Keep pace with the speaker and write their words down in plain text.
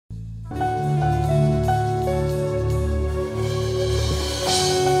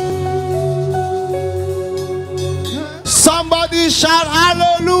Shout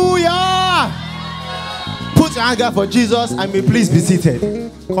hallelujah. Put your hand up for Jesus and may please be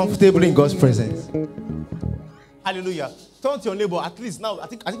seated comfortably in God's presence. Hallelujah. Turn to your neighbor. At least now, I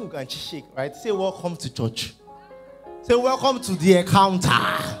think we can shake, right? Say welcome to church. Say welcome to the encounter.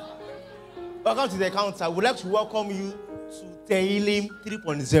 Welcome to the encounter. We'd like to welcome you to Tehilim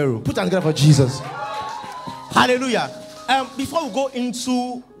 3.0. Put your hand up for Jesus. Hallelujah. Before we go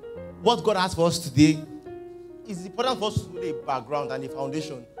into what God has for us today, it's important for us to lay a background and a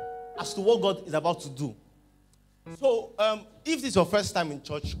foundation as to what God is about to do. So, if this is your first time in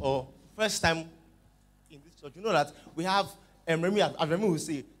church or first time in this church, you know that we have, Remy will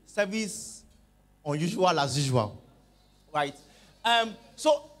say, service unusual as usual, right?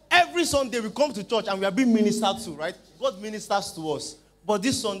 So, every Sunday we come to church and we are being ministered to, right? God ministers to us. But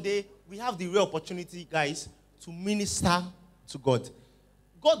this Sunday, we have the real opportunity, guys, to minister to God.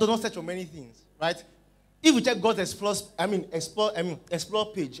 God does not search for many things, right? If you check God's explore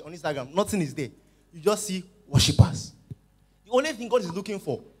page on Instagram, nothing is there. You just see worshippers. The only thing God is looking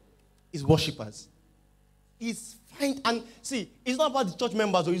for is worshippers. It's fine. And see, it's not about the church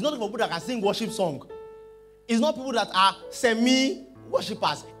members, or it's not for people that can sing worship song. It's not people that are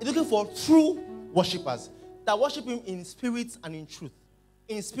semi-worshippers. It's looking for true worshippers that worship Him in spirit and in truth.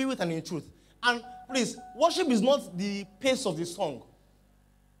 In spirit and in truth. And please, worship is not the pace of the song.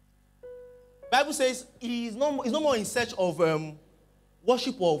 Bible says it's no more in search of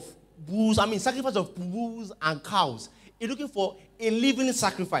worship of bulls, sacrifice of bulls and cows. He's looking for a living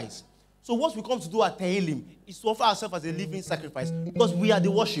sacrifice. So what we come to do at Tehilim is to offer ourselves as a living sacrifice because we are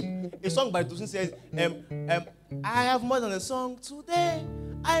the worship. A song by Tosin says, I have more than a song today.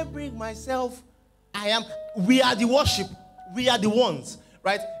 I bring myself. We are the worship. We are the ones,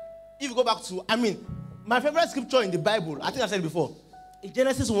 right? If you go back to, my favorite scripture in the Bible, I think I said it before, is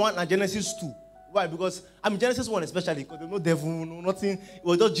Genesis 1 and Genesis 2. Why? Because, Genesis 1 especially, because there's no devil, no nothing. It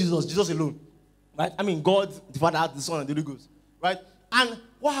was just Jesus alone. Right? God, the Father, the Son, and the Holy Ghost. Right? And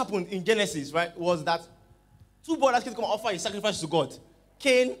what happened in Genesis, right, was that two brothers came to come offer a sacrifice to God,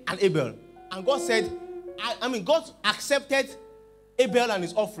 Cain and Abel. And God said, God accepted Abel and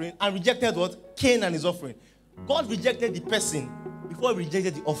his offering and rejected what? Cain and his offering. God rejected the person before he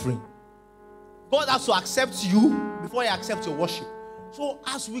rejected the offering. God has to accept you before he accepts your worship. So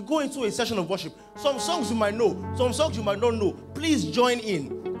as we go into a session of worship, some songs you might know, some songs you might not know, please join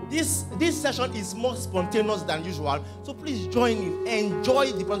in. This session is more spontaneous than usual, so please join in,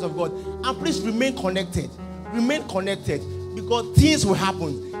 enjoy the presence of God, and please remain connected. Remain connected, because things will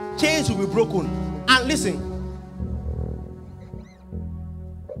happen, chains will be broken. And listen,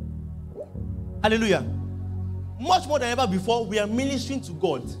 hallelujah, much more than ever before, we are ministering to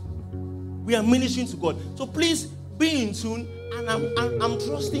God. We are ministering to God. So please be in tune. And I'm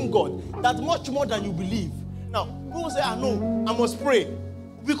trusting God that much more than you believe. Now, people say, I know, I must pray.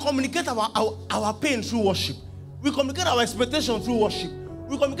 We communicate our pain through worship. We communicate our expectation through worship.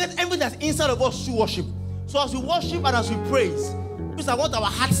 We communicate everything that's inside of us through worship. So as we worship and as we praise, because I want our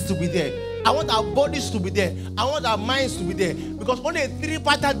hearts to be there. I want our bodies to be there. I want our minds to be there. Because only a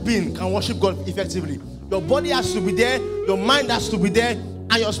three-parted being can worship God effectively. Your body has to be there, your mind has to be there,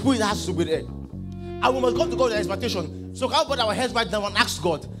 and your spirit has to be there. And we must come to God with expectation. So can we put our heads right down and ask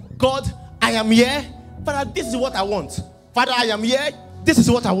God, God, I am here. Father, this is what I want. Father, I am here. This is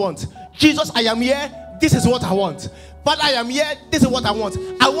what I want. Jesus, I am here. This is what I want. Father, I am here. This is what I want.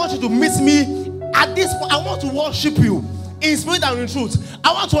 I want you to meet me at this point. I want to worship you in spirit and in truth.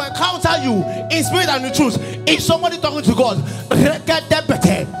 I want to encounter you in spirit and in truth. Is somebody talking to God? We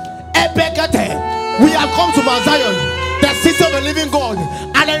have come to Mount Zion, the city of the living God,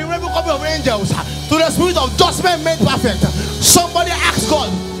 and a remember company of angels, to the spirit of judgment made perfect. Somebody ask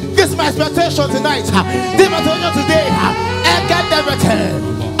God, this is my expectation tonight. This is my expectation today.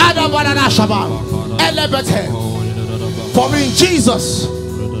 For in Jesus'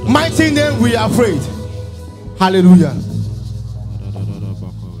 mighty name we are prayed. Hallelujah.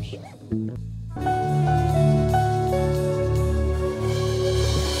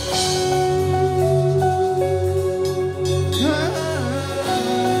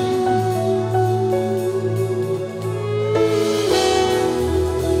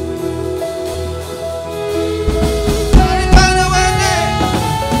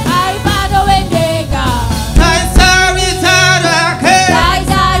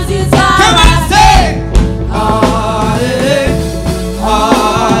 Oh,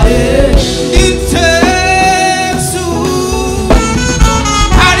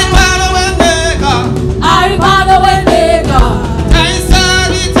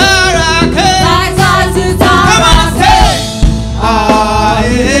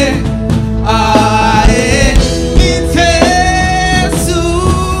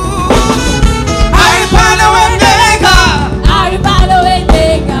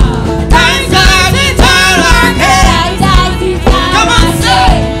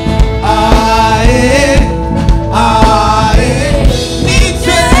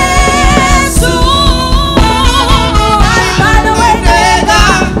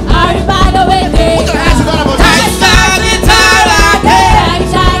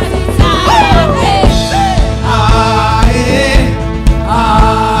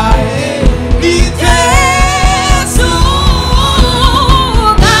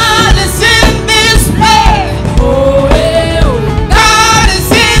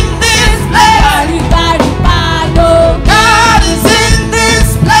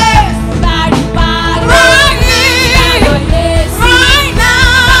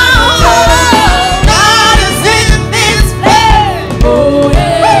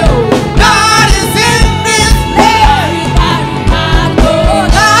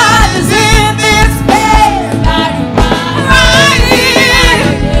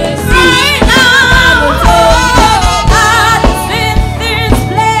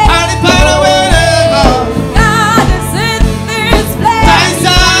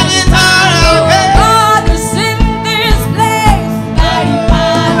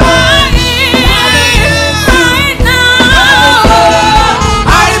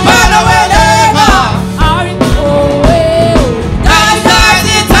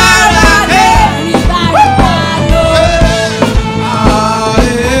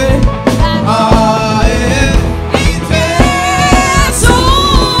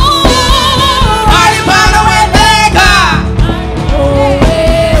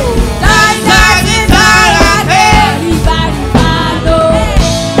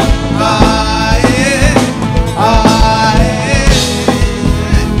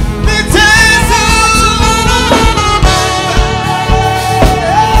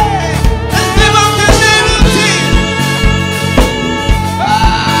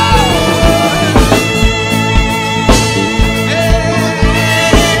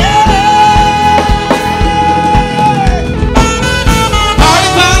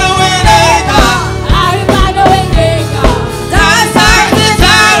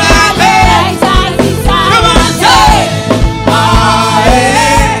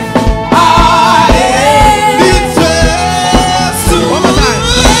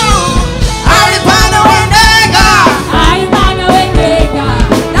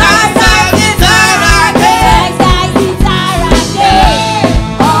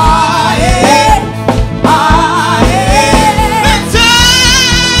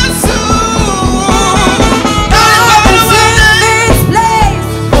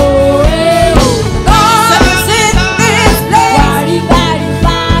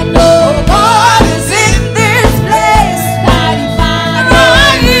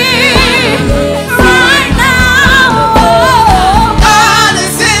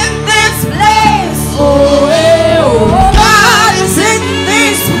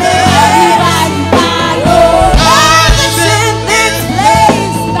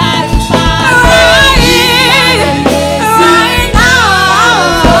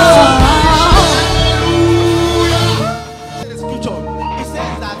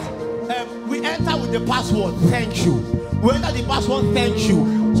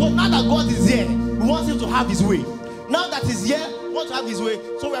 his way. Now that he's here, wants to have his way.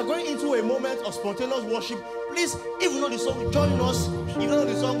 So we are going into a moment of spontaneous worship. Please, if you know the song, join us. If you don't know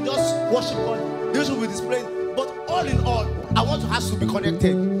the song, just worship God. This will be displayed. But all in all, I want us to be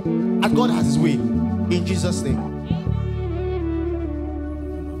connected. And God has his way. In Jesus' name.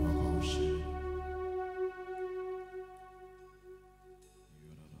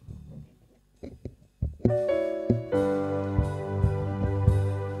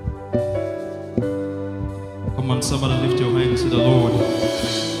 Come on, somebody lift your hands to the Lord.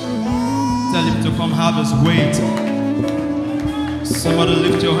 Tell him to come have his way. Somebody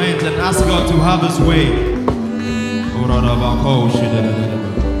lift your hands and ask God to have his way.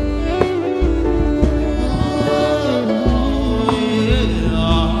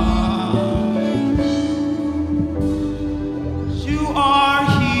 You are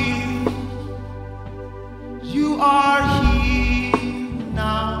here. You are here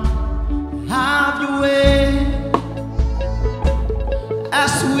now. Have your way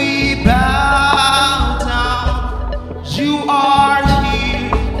as we bow down. You are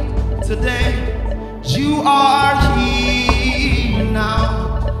here today. You are here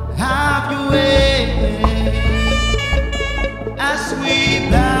now. Have your way as we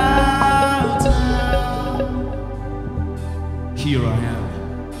bow down. Here I am.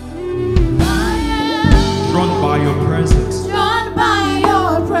 Drawn by your presence. Drawn by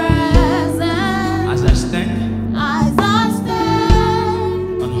your presence. As I stand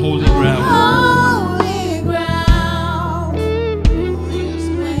on holy ground. Holy ground.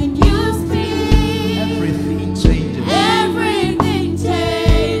 When you speak, Everything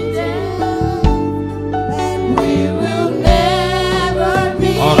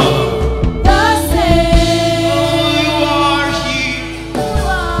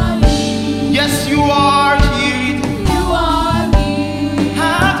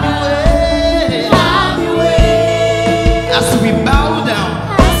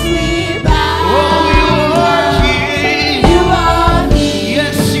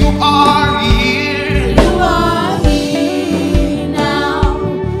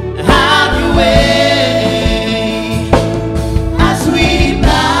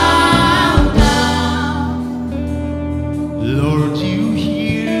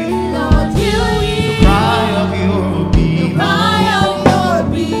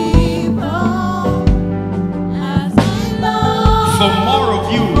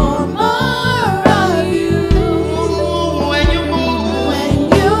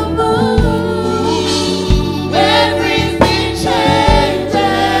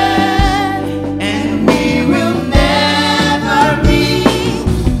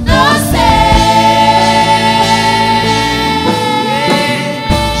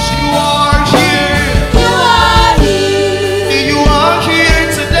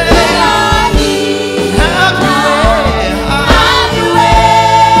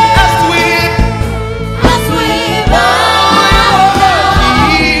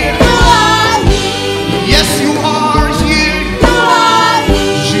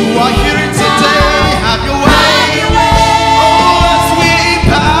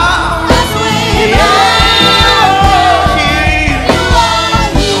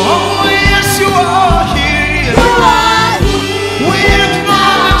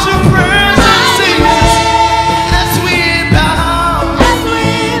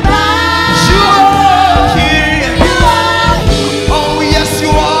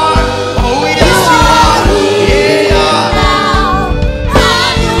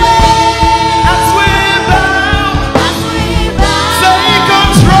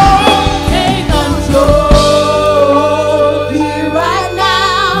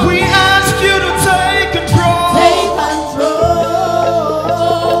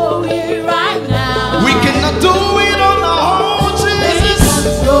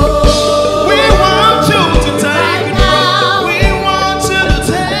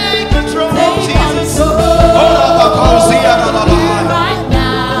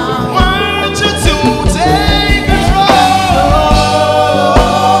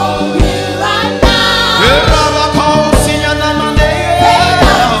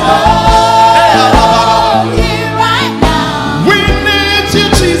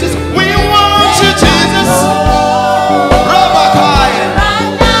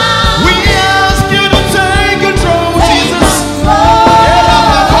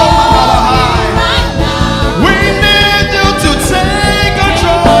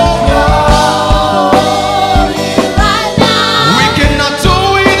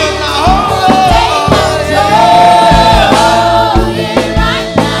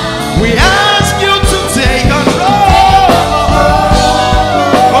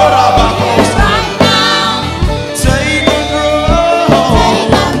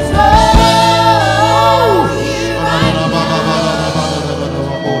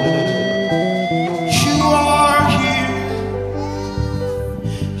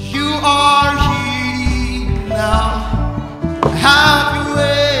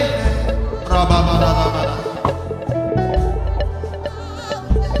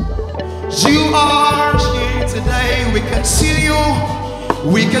You are here today. We can see you.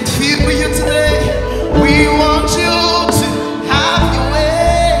 We can feel you today. We want you to have your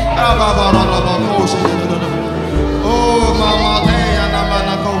way. Oh, Mama,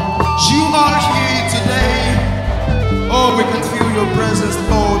 you are here today. Oh, we can feel your presence,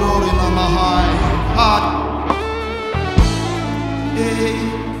 Lord, all in my heart. Hey,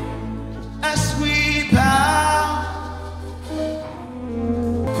 as we bow,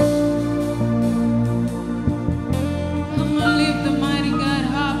 Come on, lift the mighty God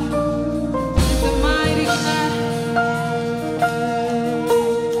up. Lift the mighty God.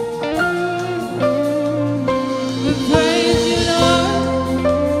 We praise you, Lord.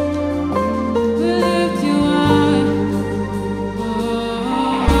 We lift you up.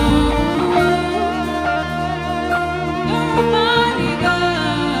 You're a mighty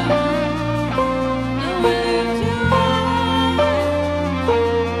God.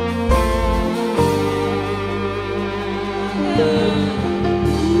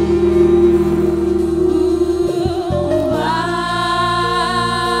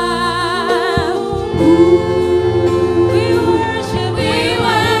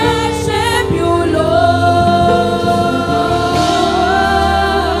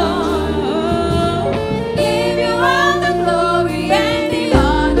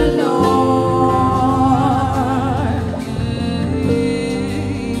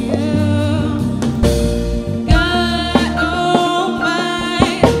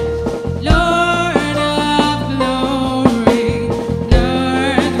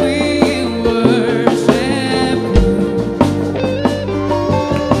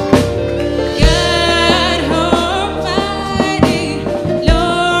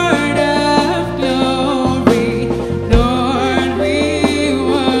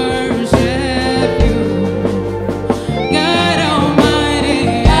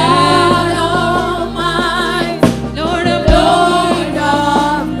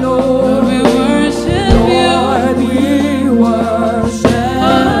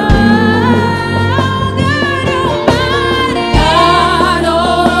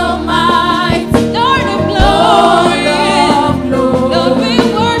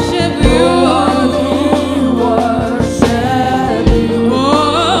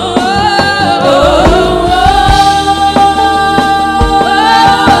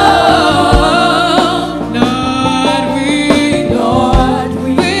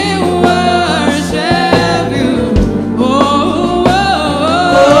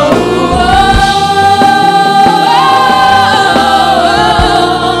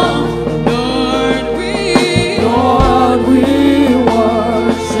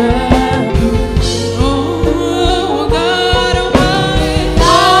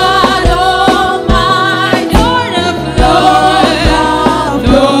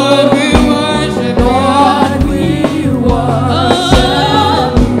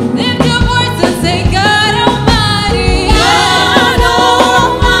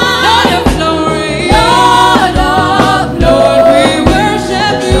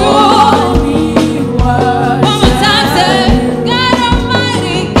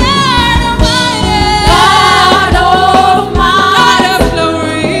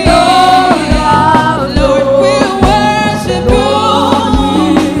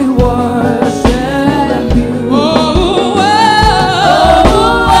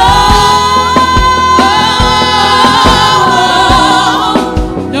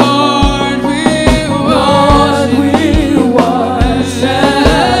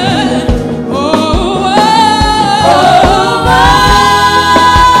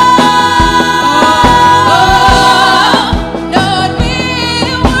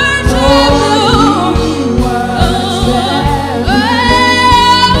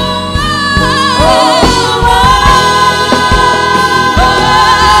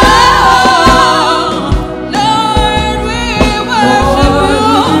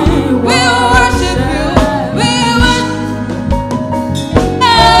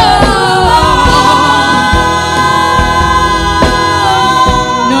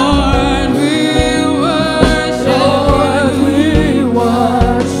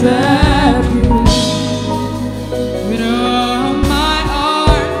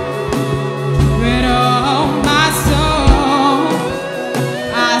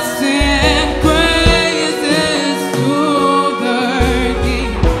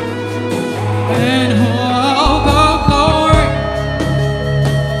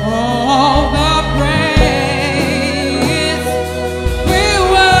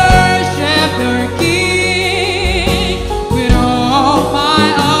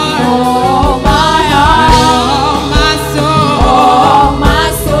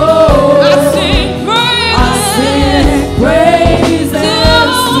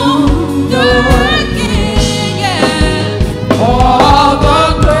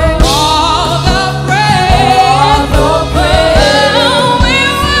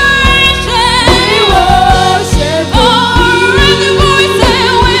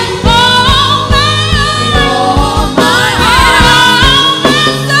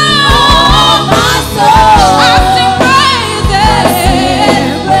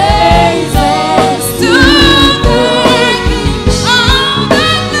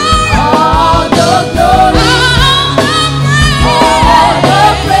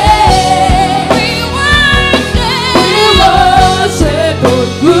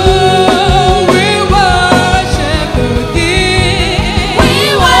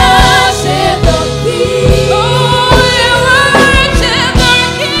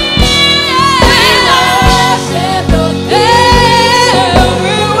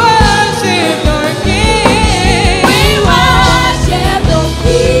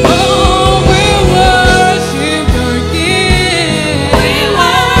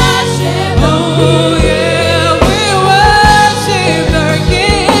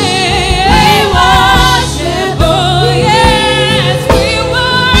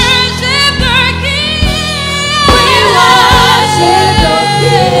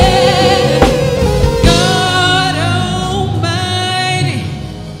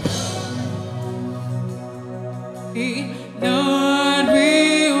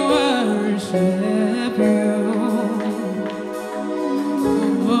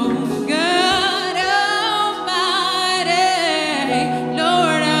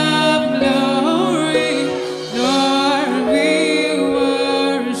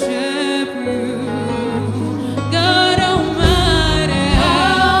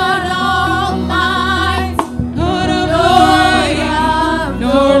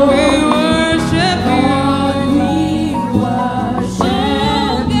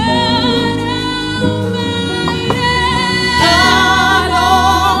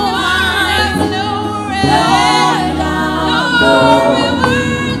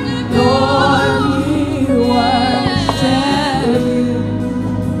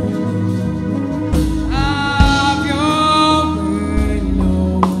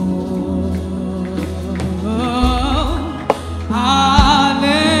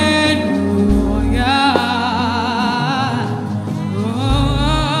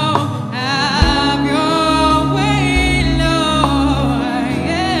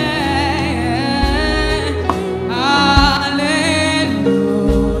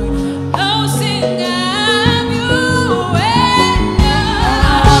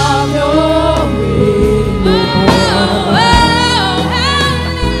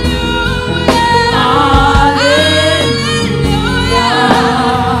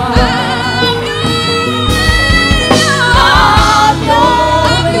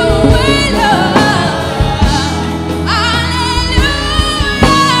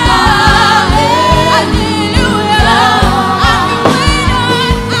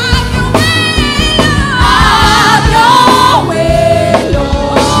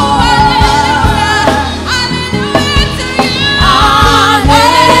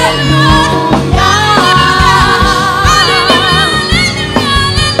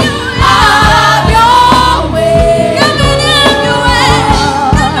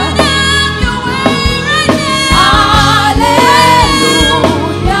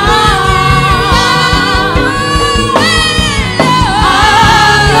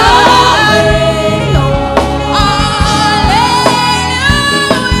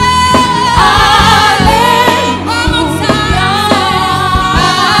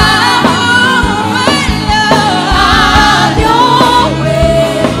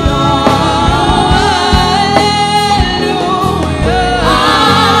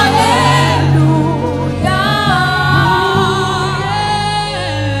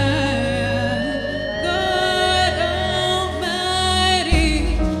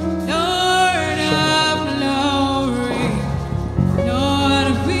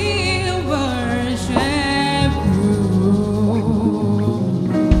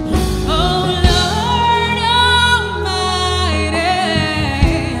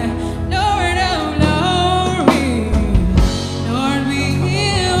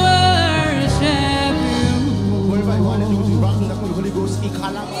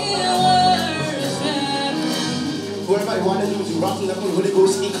 Whoever you want to do to wrap in the Holy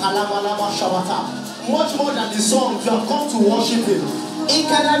Ghost, much more than the song, you have come to worship Him.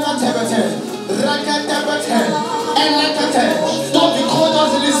 Don't be called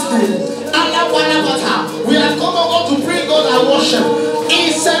us listening. We have come over to bring God and worship.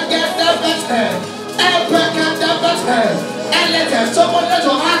 Someone let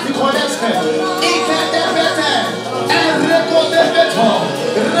your heart be connected.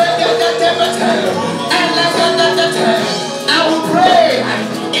 I will pray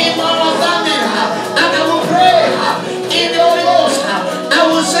in my understanding, and I will pray in the Holy Ghost. I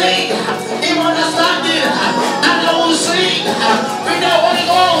will sing in my understanding, and I will sing in the Holy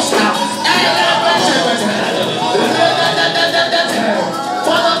Ghost.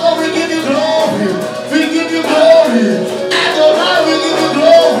 Father God, we give you glory. We give you glory. Adonai, we give you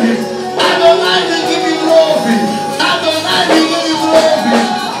glory. Adonai, we give you glory. Adonai, we give you glory.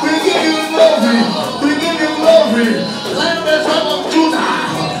 We give you glory. We give you glory. Lion of the tribe of Judah.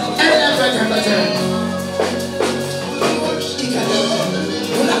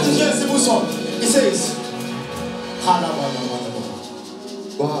 We like to hear a simple song. It says,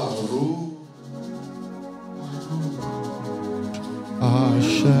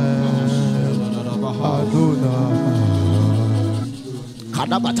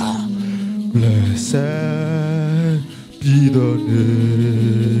 Blessed be the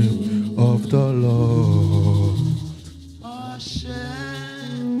name of the Lord.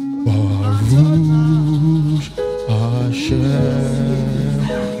 Baruch Hashem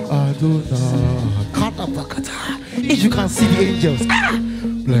Adonai. If you can see the angels,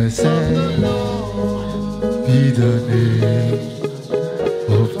 blessed be the name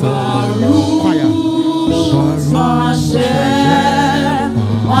of the Lord. Choir. Baruch Hashem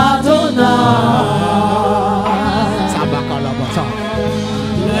Adonai.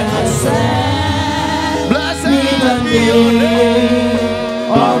 Blessed be the name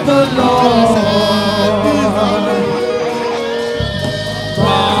of the Lord.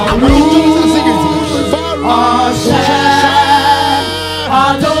 Baruch Hashem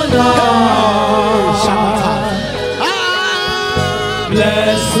Adonai.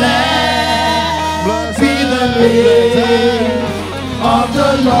 Blessed be the name of the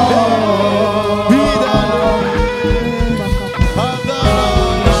Lord. Be the name of the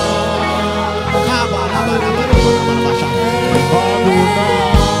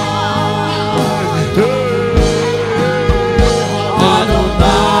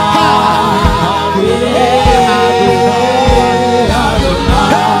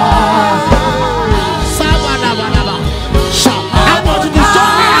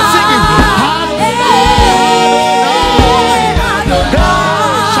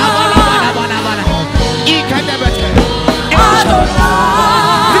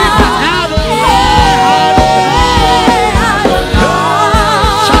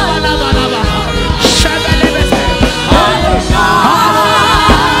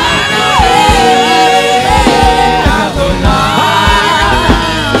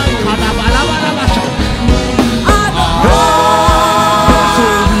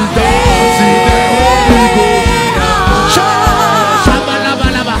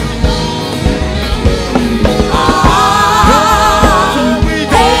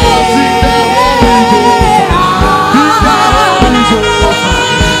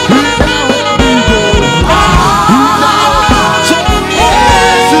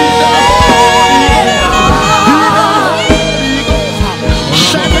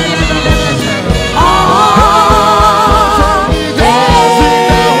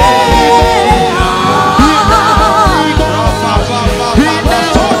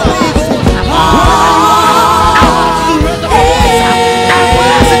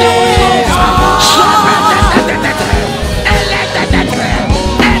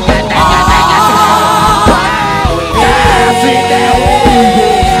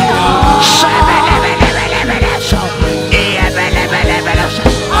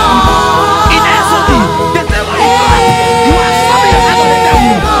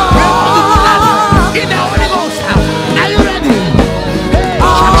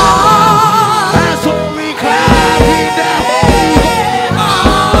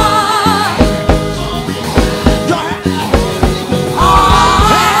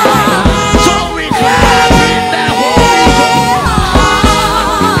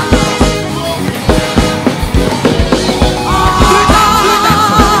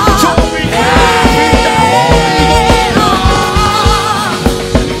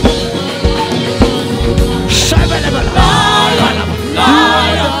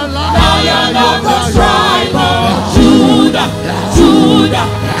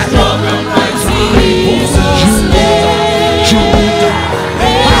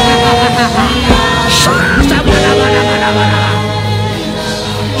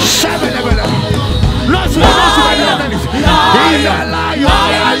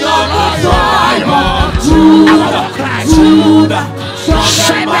voice.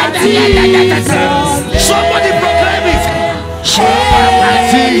 Somebody proclaim it.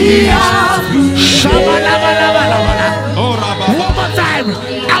 One more time.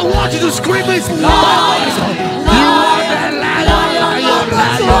 I want you to scream it. You are the lion.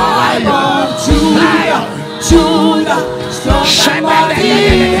 Judah,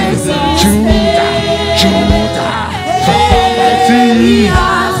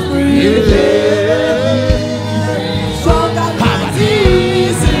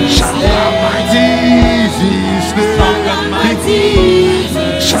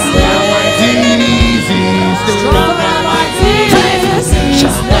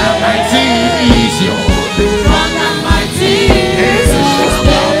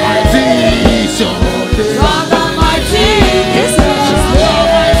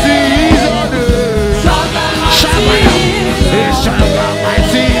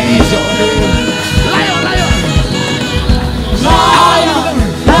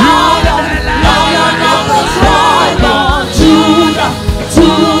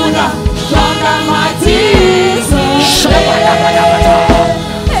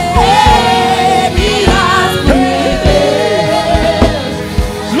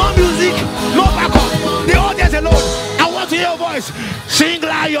 sing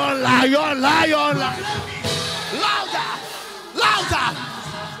lion, lion, lion, lion. Louder, louder.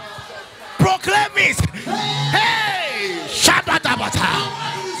 Proclaim it. Hey, Shabbatabata.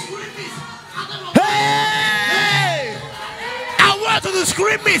 Hey, I want you to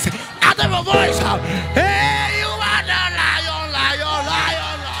scream it out of your voice. Hey, you are the lion, lion,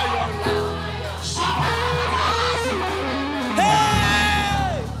 lion, lion.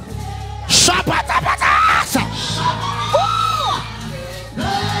 Hey, Shabbatabata.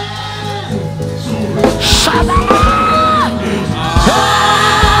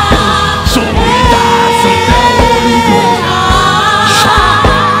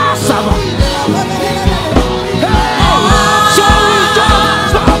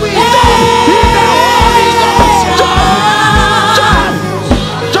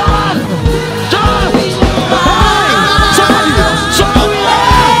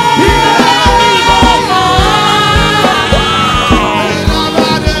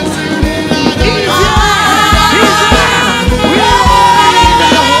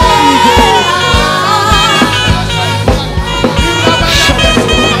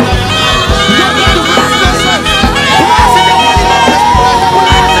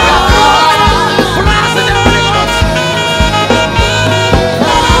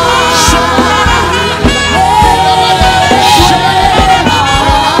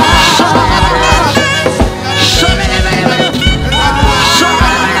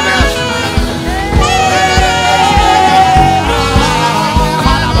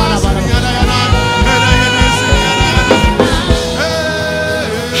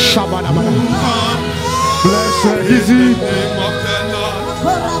 Blessed is he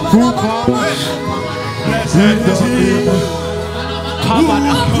who comes in the name of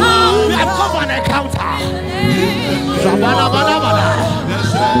We have come for an encounter.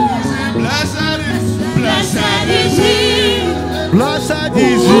 Blessed is he. Blessed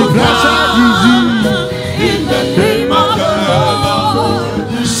is he, blessed is he In the name of the Lord.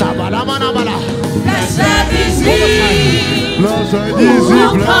 Blessed is he. Blessed is he,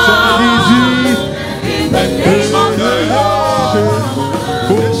 blessed is he In the name of the Lord.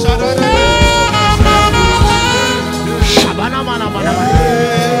 Blessed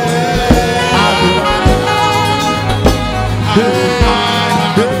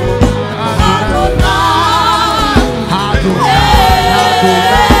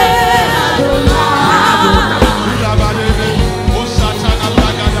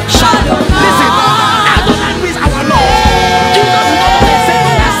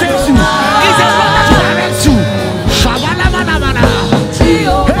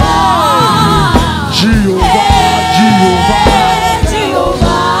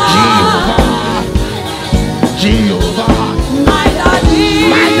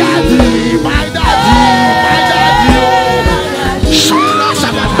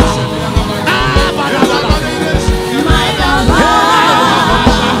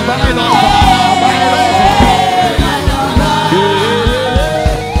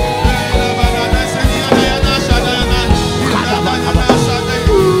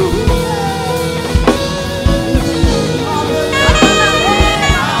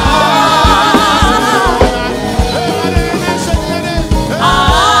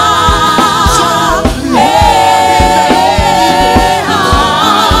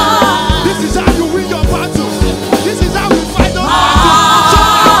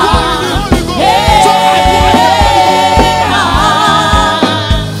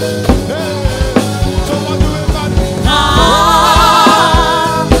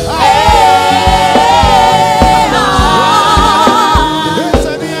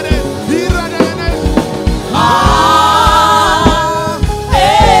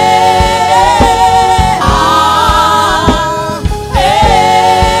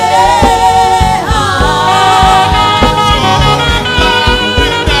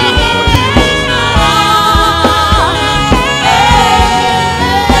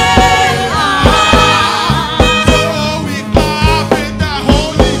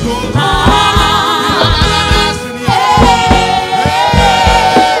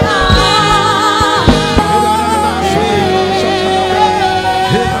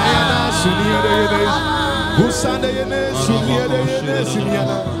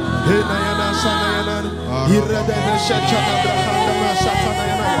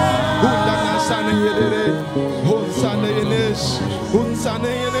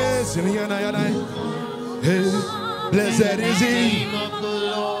Blessed is he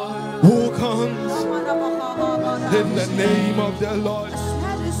who comes in the name of the Lord.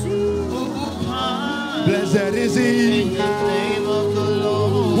 Blessed is he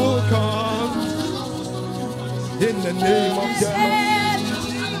who comes in the name of the Lord.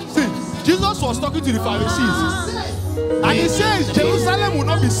 See, Jesus was talking to the Pharisees, and he says Jerusalem will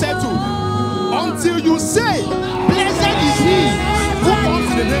not be settled until you say, blessed is he who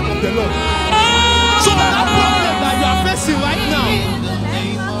comes in the name of the Lord. So that problem that you are facing right now,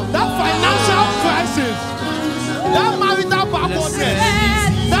 that financial crisis, that marital backwardness,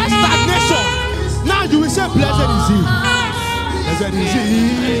 that stagnation, now you will say, blessed is he. Blessed is he.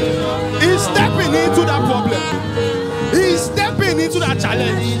 He's stepping into that problem. He's stepping into that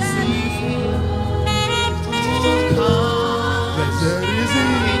challenge. Blessed is he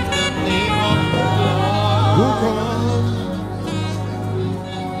who comes.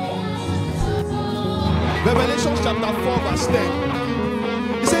 Revelation chapter 4 verse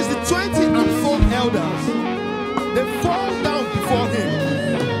 10. It says the 24 elders, they fall down before him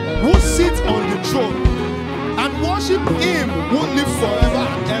who sits on the throne and worship him who lives forever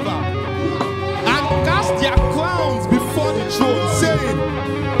and ever, and cast their crowns before the throne, saying,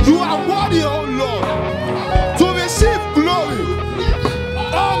 you are worthy, O Lord, to receive glory,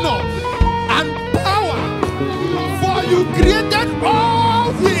 honor, and power, for you created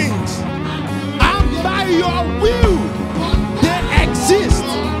all things, and by your will they exist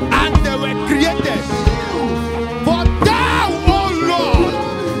and they were created. For thou, O Lord,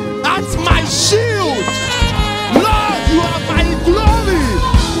 art my shield. Lord, you are my glory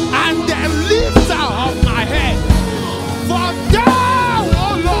and the lifter of my head. For thou, O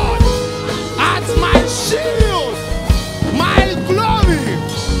Lord, art my shield, my glory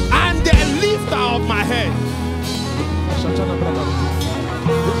and the lifter of my head.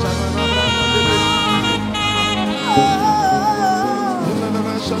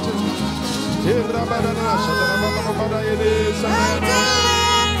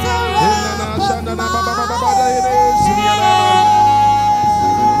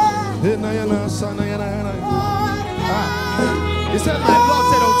 He said, my Lord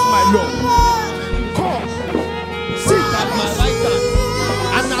said unto my Lord, come, sit at my right hand,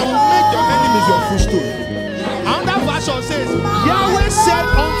 and I will make your enemies your footstool. Another version says, Yahweh said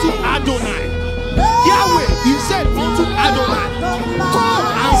unto Adonai, Yahweh, he said unto Adonai, come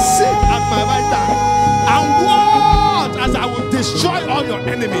and sit at my right hand, and watch as I will destroy all your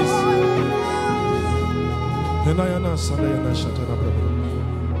enemies.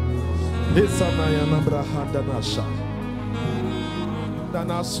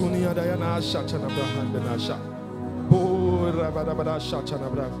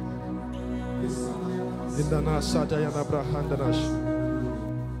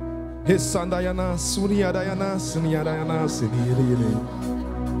 Hesandayana Sunyadayana Sunyadayana Siniri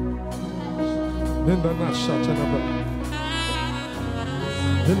Lindana Shatanabra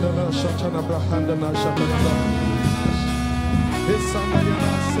Lindana Shatanabra Handana Shatanabra Hesandayana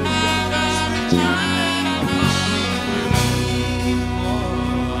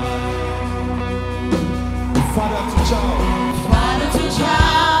Father to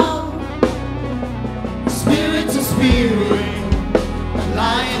child, spirit to spirit,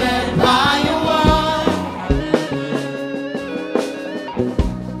 blinded by your word,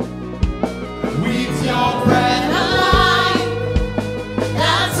 with your breath alive.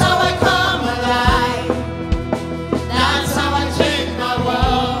 That's how I come alive. That's how I change my world.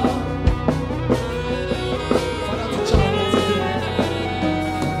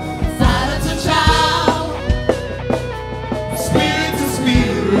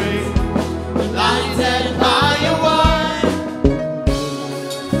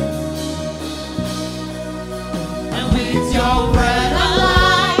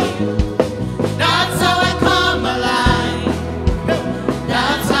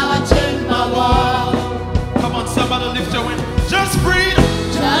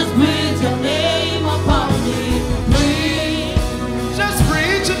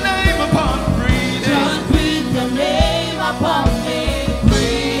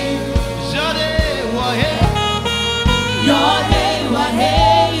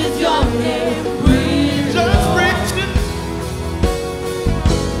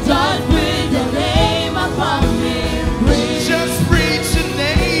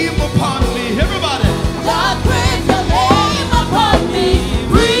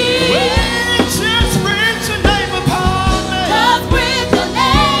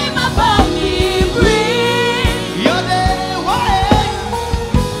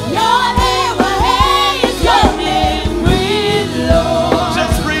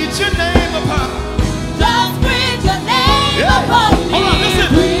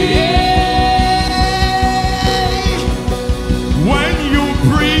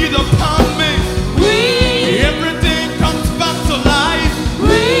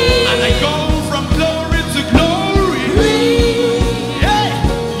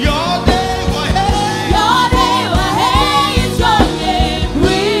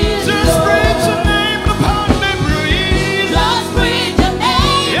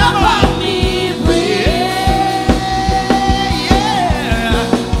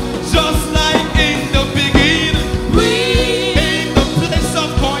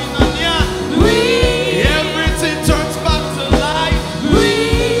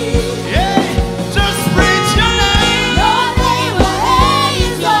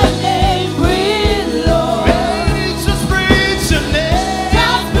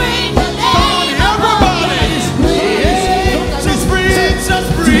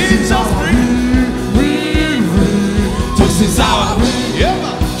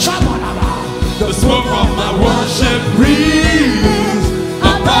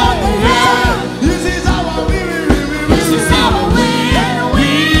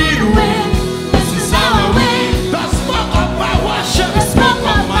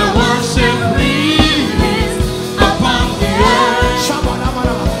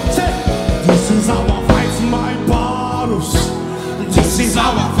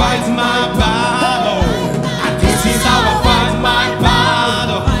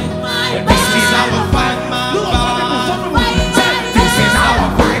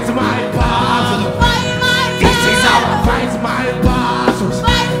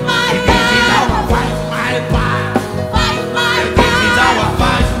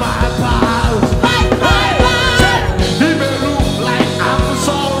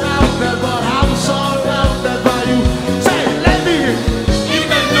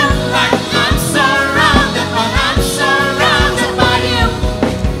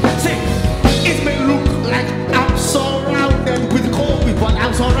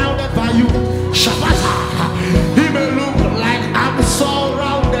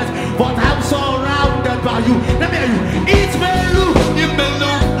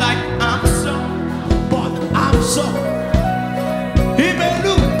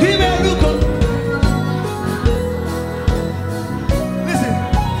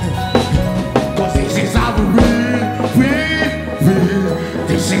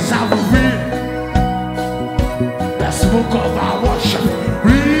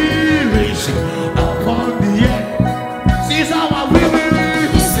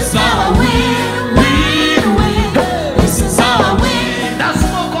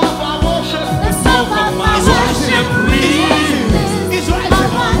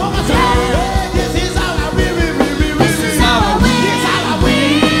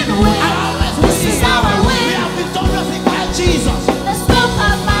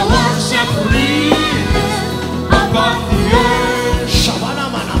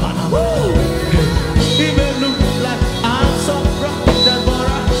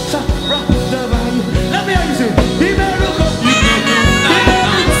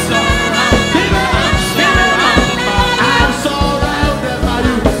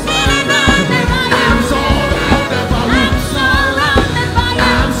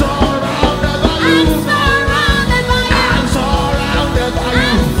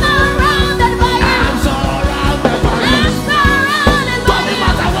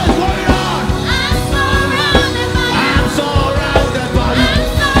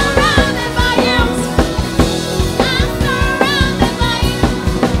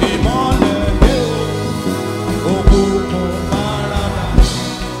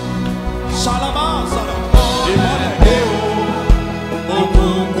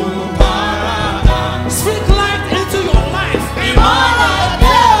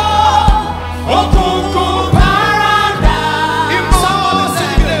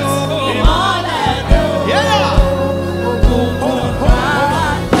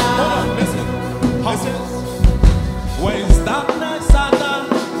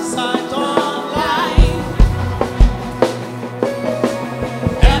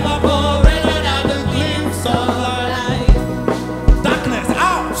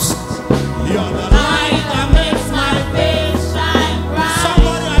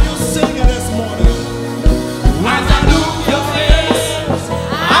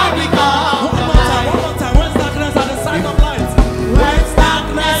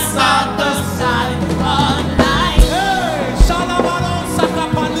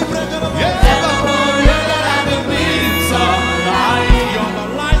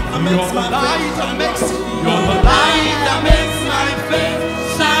 makes my light that makes You're the light that makes my face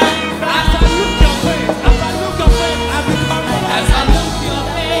shine. As I look your face, as I look your face, I become the light. As I look your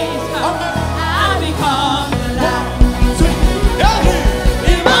face, I become the light.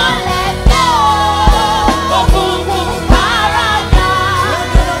 Imole do, okunkun parada.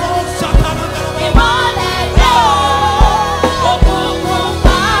 Imole do, okunkun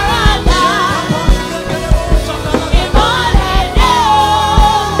parada. Imole do, okunkun parada. Imole do,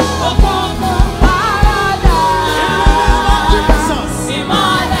 okunkun parada.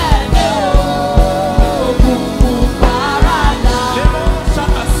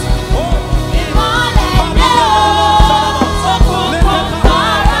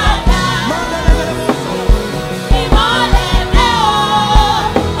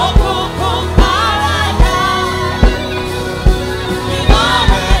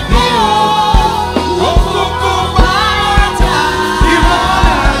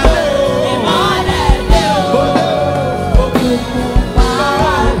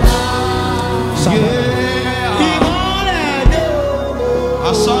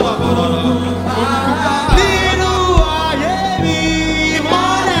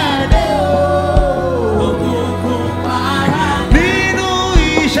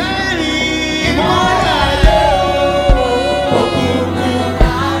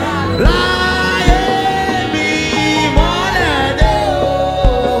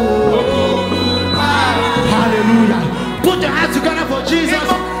 Hallelujah. Put your hands together for Jesus.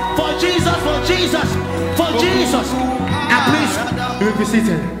 For Jesus, for Jesus, for Jesus. And please, you will be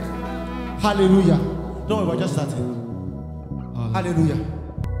seated. Hallelujah. Don't worry, we're just starting. Hallelujah.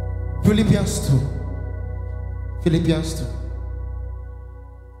 Philippians 2. Philippians 2.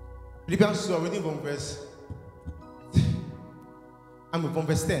 Philippians 2, I'm reading from verse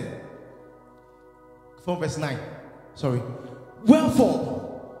 10. From verse 9. Sorry. Wherefore,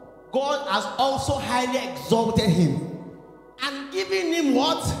 God has also highly exalted him and given him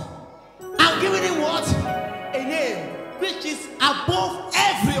what? And given him what? A name which is above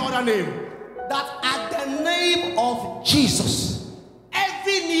every other name. That at the name of Jesus,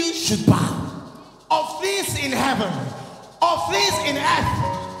 every knee should bow. Of things in heaven, of things in earth,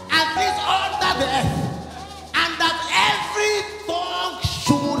 and things under the earth. And that every tongue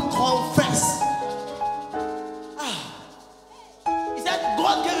should confess. He said,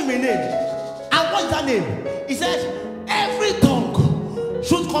 God gave him a name. And what is that name? He said, every tongue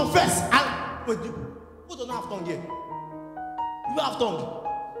should confess. And wait, who don't have tongue here? We have tongue.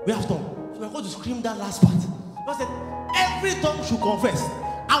 We have tongue. So we're going to scream that last part. God said, every tongue should confess.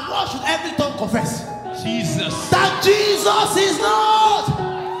 And what should every tongue confess? Jesus. That Jesus is Lord.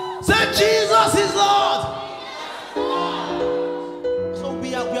 Say, Jesus is Lord. So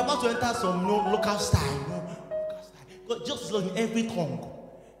we are about to enter some local style. God, just Lord in every tongue,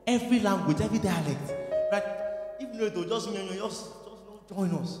 every language, every dialect. Right? Even though it will just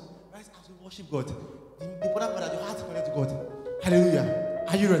join us. Right? As we worship God. The brother that your heart is connected to God. Hallelujah.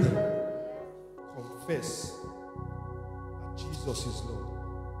 Are you ready? Confess that Jesus is Lord.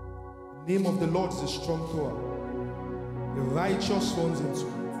 The name of the Lord is a strong tower. The righteous runs into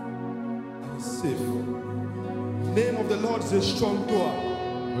it and is safe. The name of the Lord is a strong tower.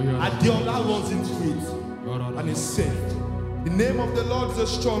 And the other runs into it and is safe. The name of the Lord is a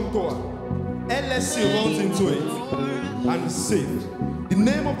strong tower. LSC runs into it and is safe. The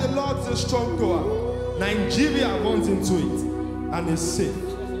name of the Lord is a strong tower. Nigeria runs into it and is safe.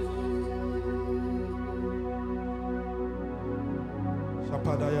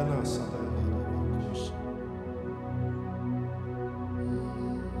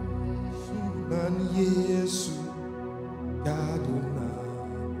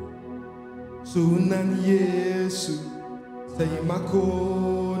 Sunan Yesu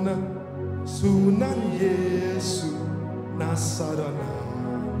Seimakona Sunan Yesu Nasarana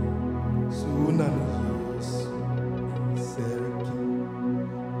Sunan Yesu Serki.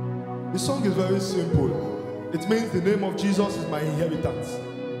 The song is very simple. It means the name of Jesus is my inheritance.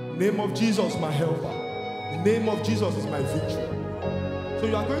 The name of Jesus my helper. The name of Jesus is my victory. So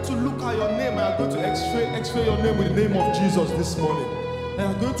you are going to look at your name and you are going to x-ray your name with the name of Jesus this morning. And you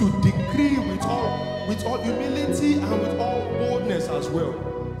are going to decree with all humility and with all boldness as well.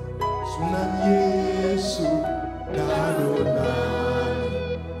 Sunan Yesu Dadonai,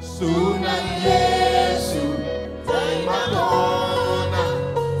 Sunan Yesu Taimakona,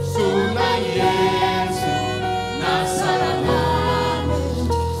 Sunan Yesu Nasarana,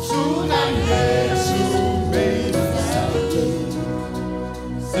 Sunan Yesu Beidasaki,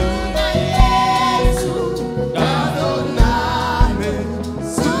 Sunan Yesu Dadonai,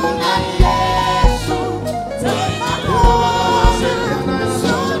 Sunan Yesu Taimakona,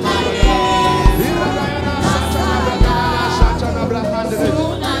 Sunan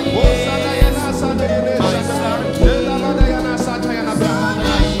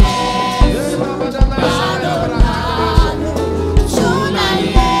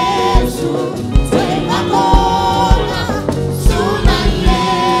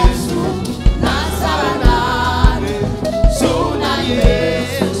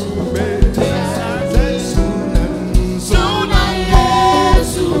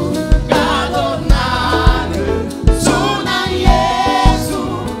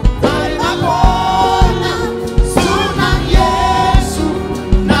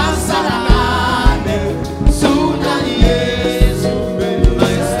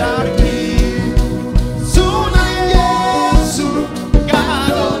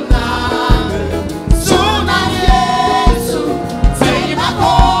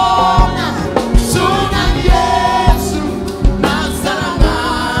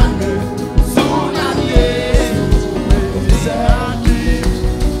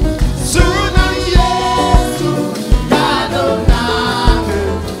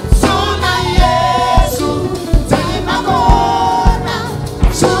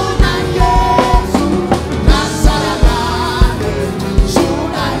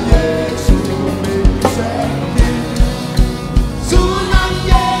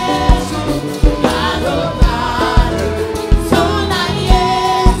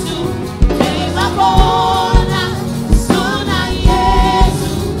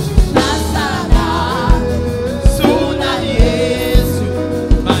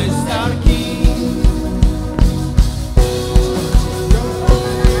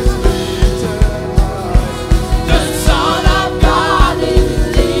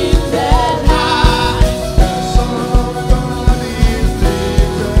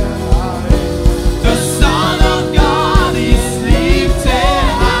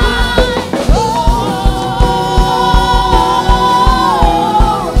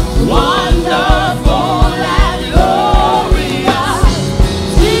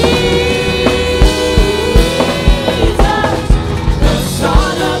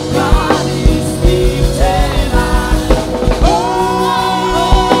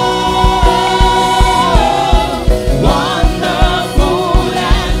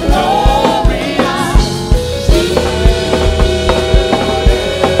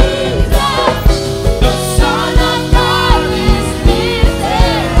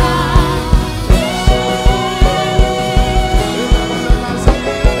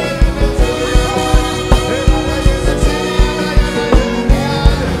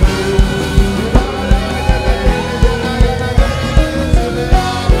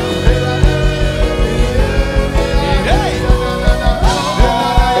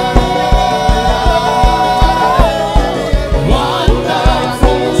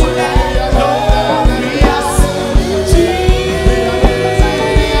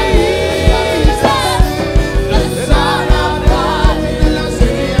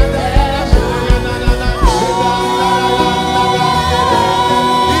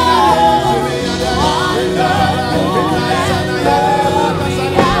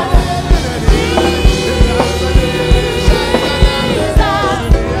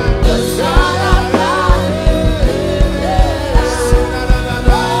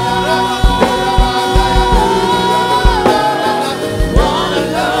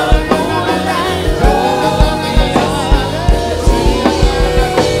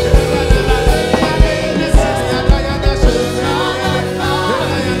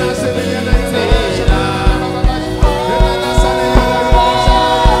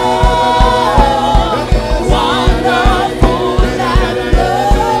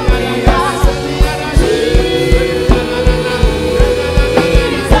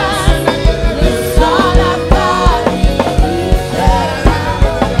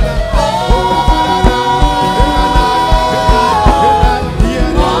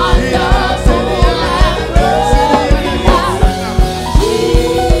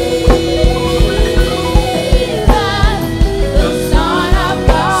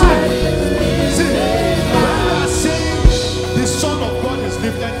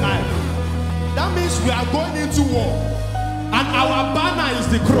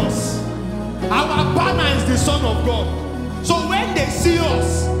the cross. Our banner is the Son of God. So when they see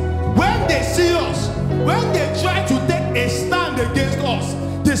us, when they try to take a stand against us,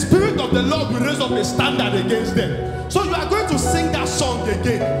 the Spirit of the Lord will raise up a standard against them. So you are going to sing that song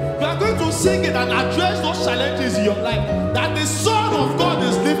again. You are going to sing it and address those challenges in your life. That the Son of God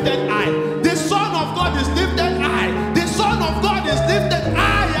is lifted high. The Son of God is lifted high. The Son of God is lifted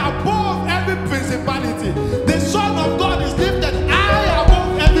high above every principality. The Son of God is lifted high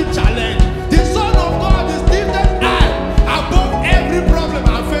above every challenge. The Son of God is lifted high above every problem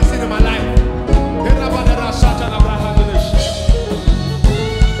I'm facing in my life.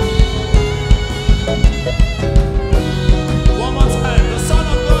 One more time. The Son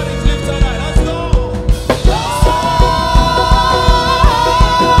of God is lifted high. Let's go.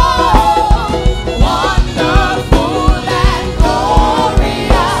 Wonderful and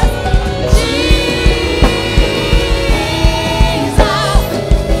glorious Jesus,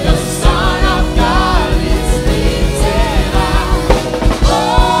 the Son of God is lifted high. Oh,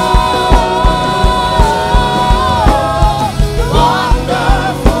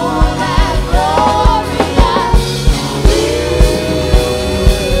 wonderful and glorious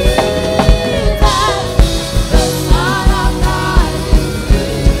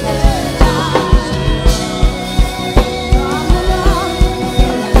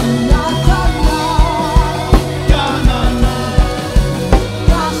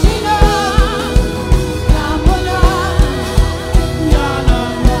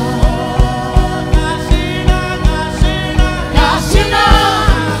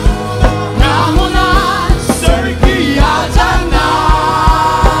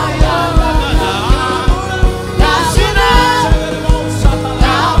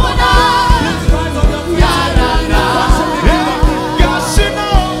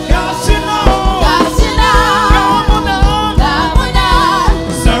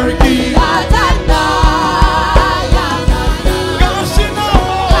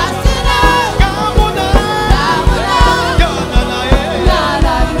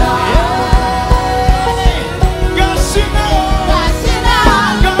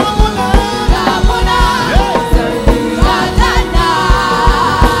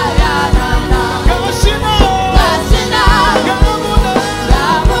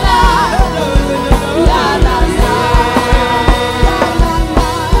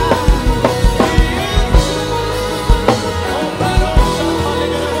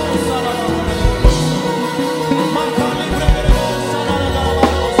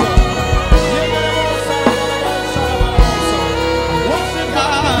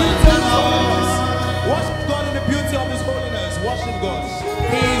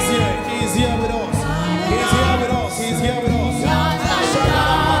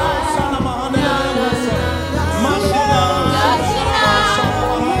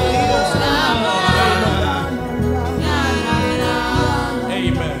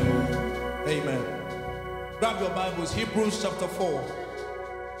Hebrews chapter 4.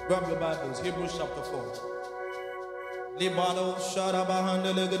 Grab your Bibles. Hebrews chapter 4.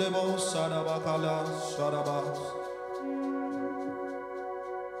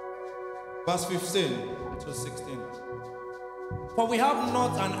 Verse 15 to 16. For we have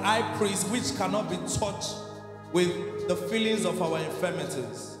not an high priest which cannot be touched with the feelings of our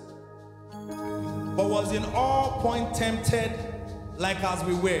infirmities, but was in all point tempted like as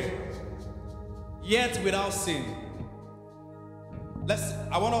we were, yet without sin.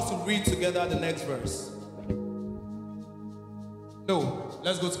 I want us to read together the next verse. No,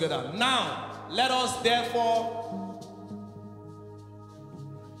 let's go together. Now, let us therefore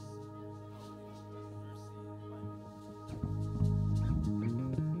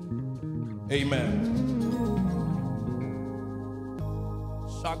Amen.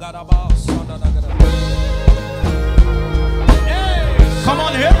 Hey, come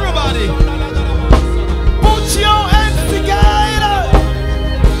on, everybody. Put your hands together.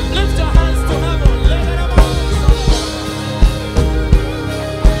 Lift your hands to heaven.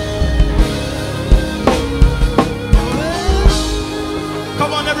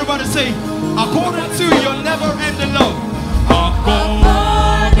 Come on, everybody, say, according to your never-ending love.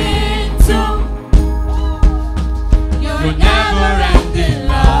 According to your never-ending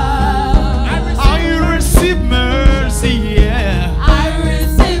love, I receive mercy, yeah. I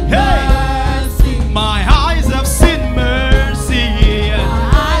receive mercy. My eyes have seen mercy, yeah.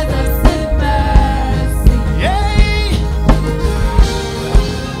 My eyes have seen mercy. Yeah.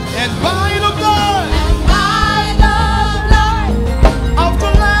 And by the blood And by the blood of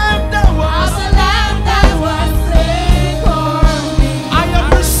the Lamb that was of the Lamb that was slain,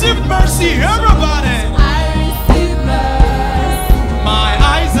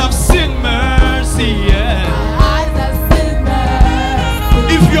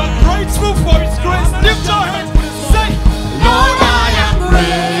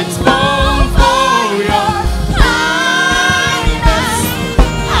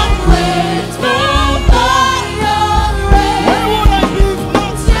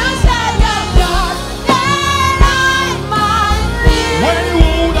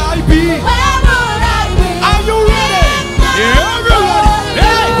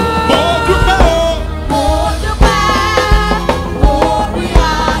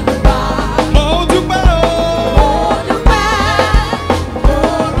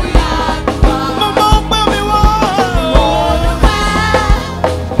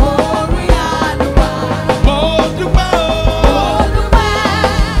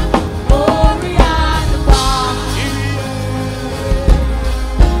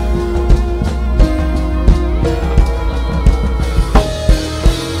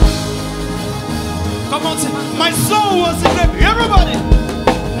 Come on, say, my soul was in grave. Everybody.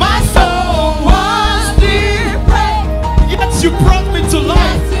 My soul was depraved. Yet you brought me to life.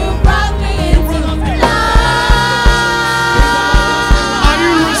 Yes, you brought me into life. I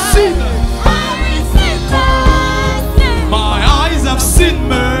receive it. I receive mercy. My eyes have seen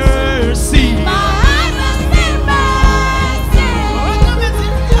mercy. My eyes have seen mercy.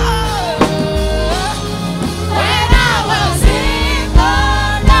 When I was in the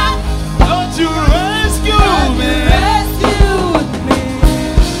night, Lord, you rescued me. rescued me.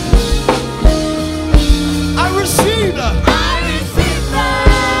 I received it. I received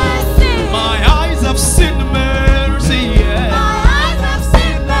mercy. My eyes have seen mercy. Yeah. My eyes have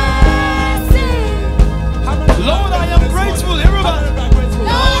seen mercy. Lord, I am grateful. Everybody.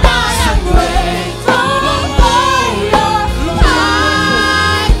 Lord, I am grateful for your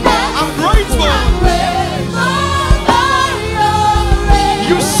kindness. I'm grateful. I'm grateful for your grace.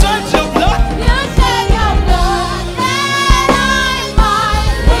 You shed your blood. You shed your blood that I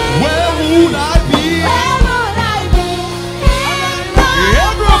might live. Where would I be? Where would I be?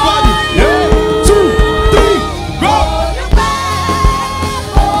 Everybody. Yeah. 2, 3, go.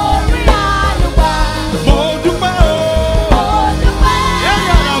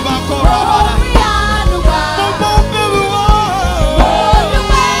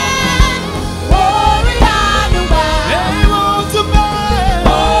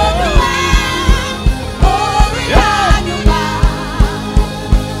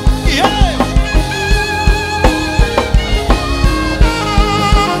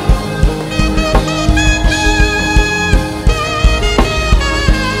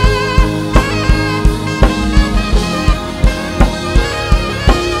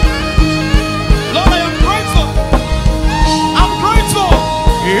 Lord, I am grateful. I'm grateful.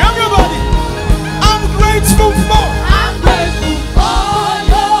 Everybody. I'm grateful for. I'm grateful for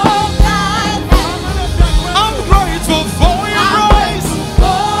your kindness. I'm grateful for your grace.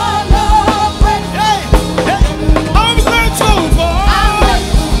 For your grace. Hey, hey. I'm grateful for. I'm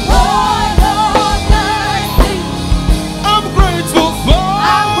grateful for your mercy. I'm grateful for.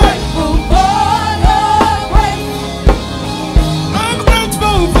 I'm grateful for your grace. I'm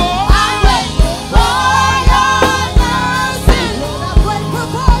grateful for. I'm grateful for your mercy. I'm grateful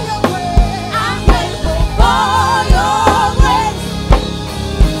for your grace. I'm grateful for your grace.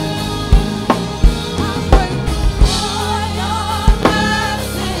 I'm grateful for your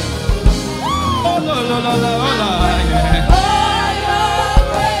mercy. Oh, la, la, la, la, la, yeah. For your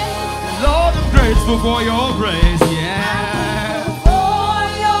grace. Lord, I'm grateful for your grace. Yeah. For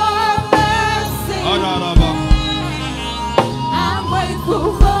your mercy. Oh, la, la, la. I'm grateful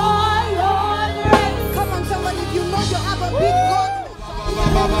for your grace. Come on, somebody, if you know you have a big God. Ba,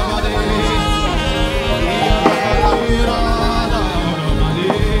 ba, ba, ba, dee.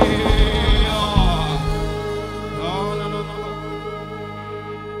 Oh, no, no, no.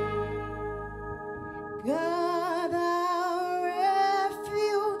 God, our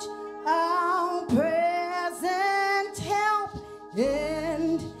refuge, our present help,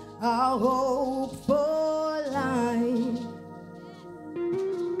 and our hope for life.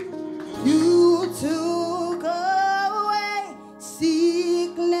 You took away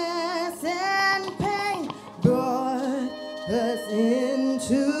sickness and pain, brought us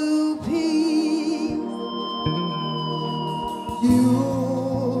into peace.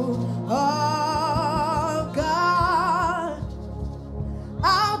 You are God,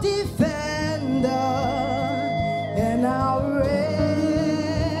 our defender and our rest.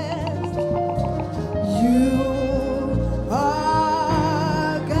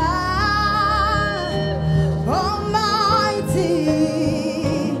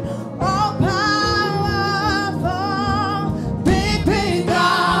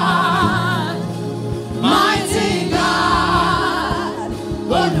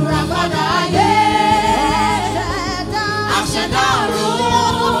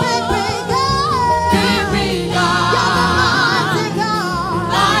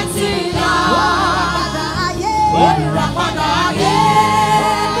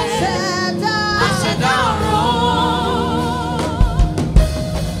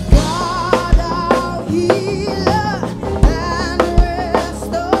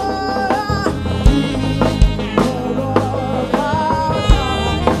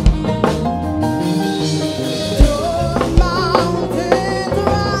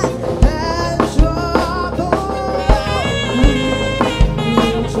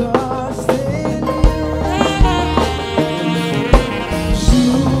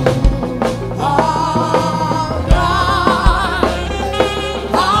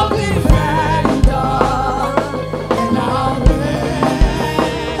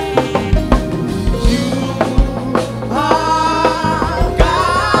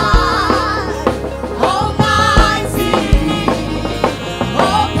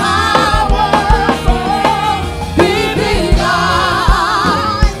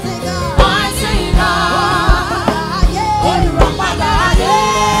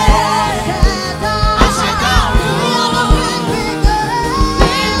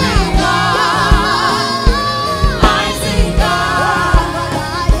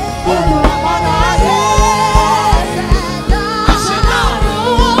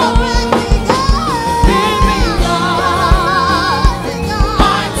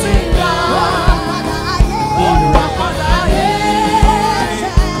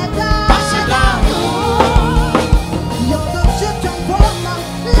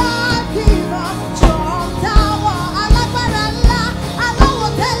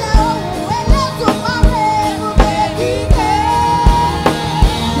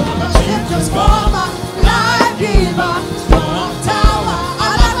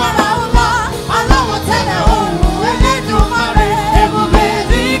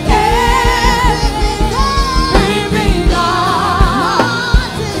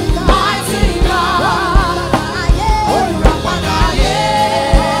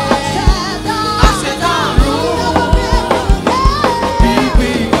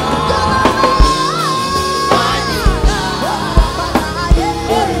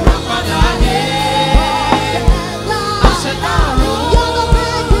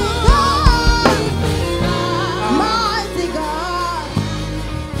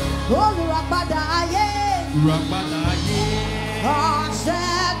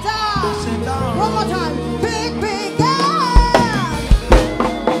 One more time. Big, big God.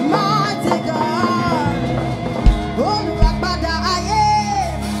 Mighty God. Oh, Rabada, I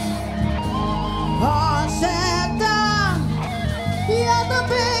am. Oh, Satan. You're the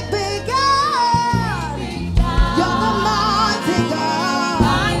big, big God. You're the mighty God.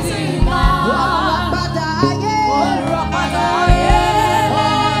 Oh, Rabada, I am. Oh,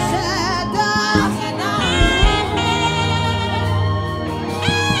 Satan.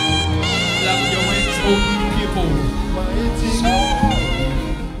 Clap your hands, all people. Mighty God.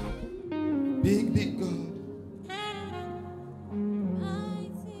 Big, big God.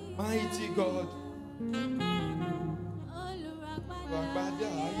 Mighty God.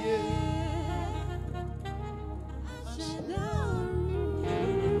 Rabada, yeah.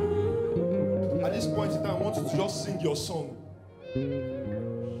 At this point in time, I want you to just sing your song.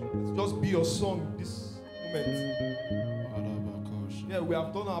 Let's just be your song this moment. Yeah, we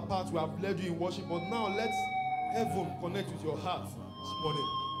have done our part, we have led you in worship, but now let heaven connect with your heart this morning.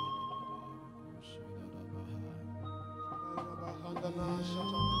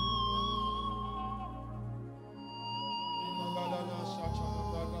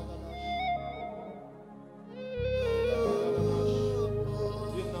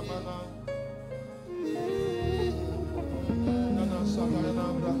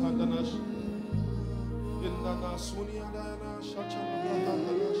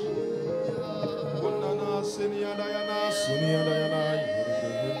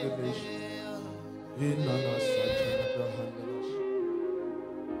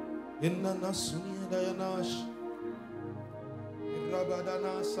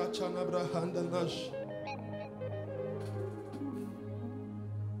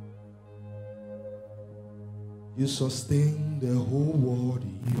 You sustain the whole world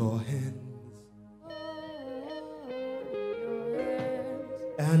in your hands,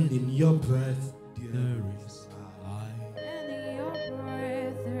 and in your breath there is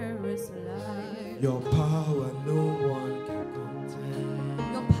life. Your power no one can contain.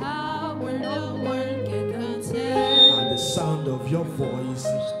 And the sound of your voice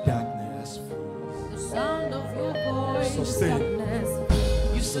darkness flees. Sustain.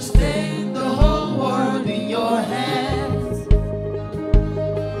 You sustain the whole world in your hands,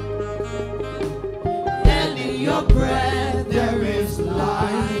 and in your breath there is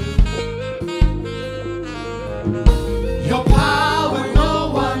life. Your power no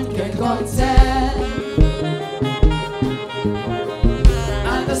one can contain,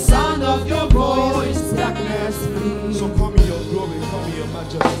 and the sound of your voice darkness flees. So come in your glory, come in your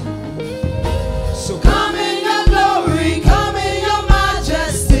majesty. So Come in your glory, come in your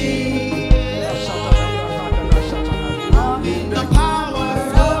majesty. In the power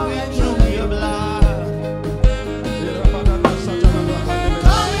flowing through your blood.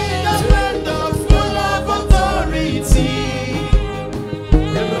 Come in your splendor, full of authority.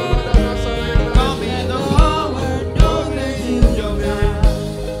 Come in the power flowing through your blood.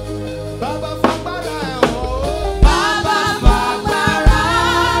 Baba Fagbara,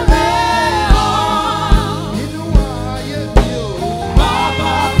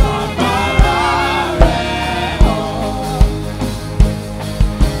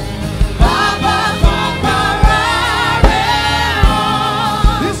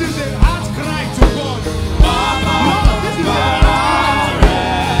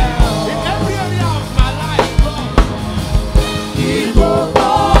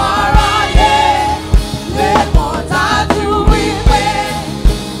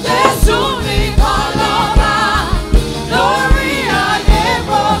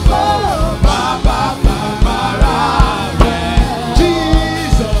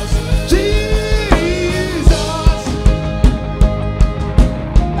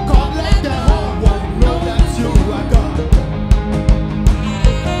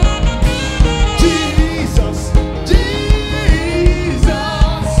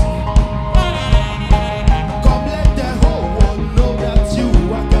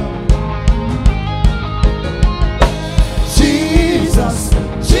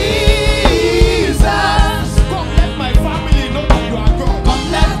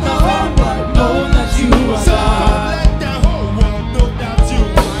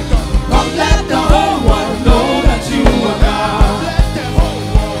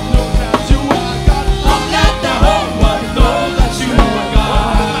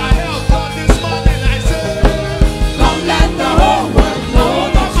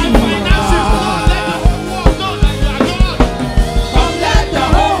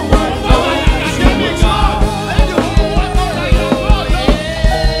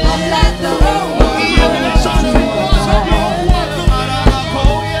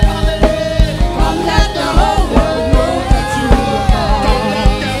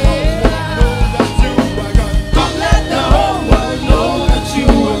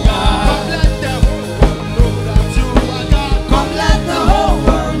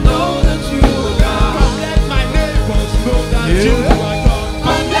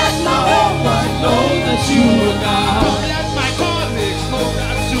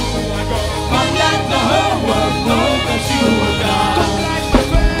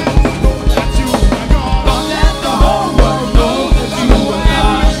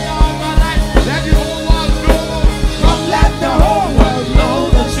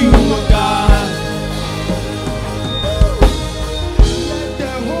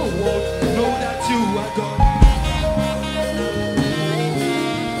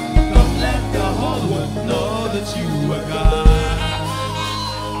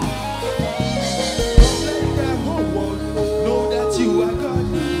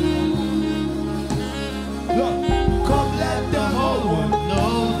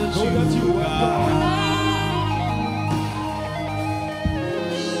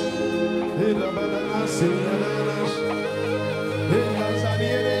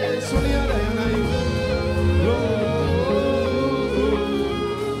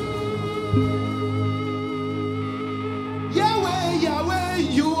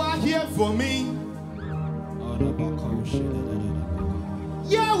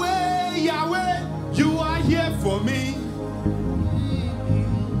 Yahweh, you are here for me.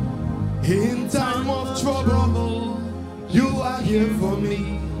 In time of trouble, you are here for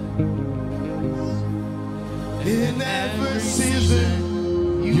me. In every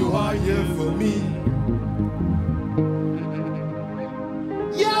season, you are here for me.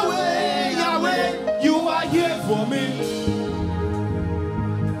 Yahweh, Yahweh, you are here for me.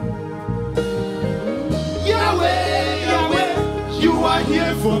 Yahweh, Yahweh, you are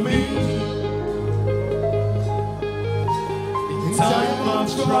here for me. In time of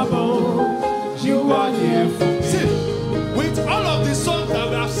trouble, you are here for me. See, with all of the songs that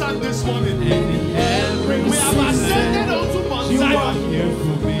we have sang this morning, we have ascended unto Mount Zion.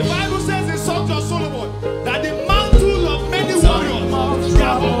 The Bible says in Song of Solomon that the mantle of many warriors they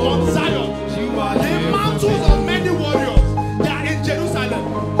are on Mount Zion. The mantles of many warriors they are in Jerusalem.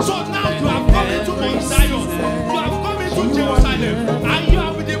 So now you have come into Mount Zion, you have come into Jerusalem, and you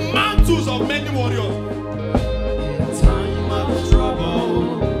have the mantles of many warriors. In time of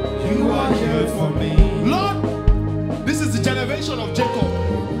trouble, you are here for me. Lord, this is the generation of Jacob.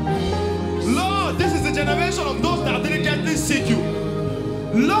 Lord, this is the generation of those that diligently seek you.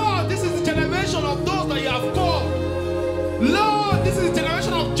 Lord, this is the generation of those that you have called. Lord, this is the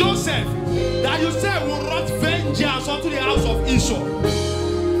generation of Joseph that you said will wrought vengeance unto the house of Esau.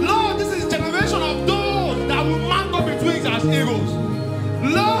 Lord, this is the generation of those that will mount up with wings as eagles.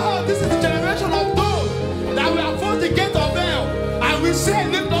 Lord, this is the generation of those that will approach the gate of hell and will say,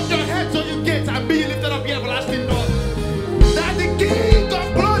 lift up your head to your gates and be lifted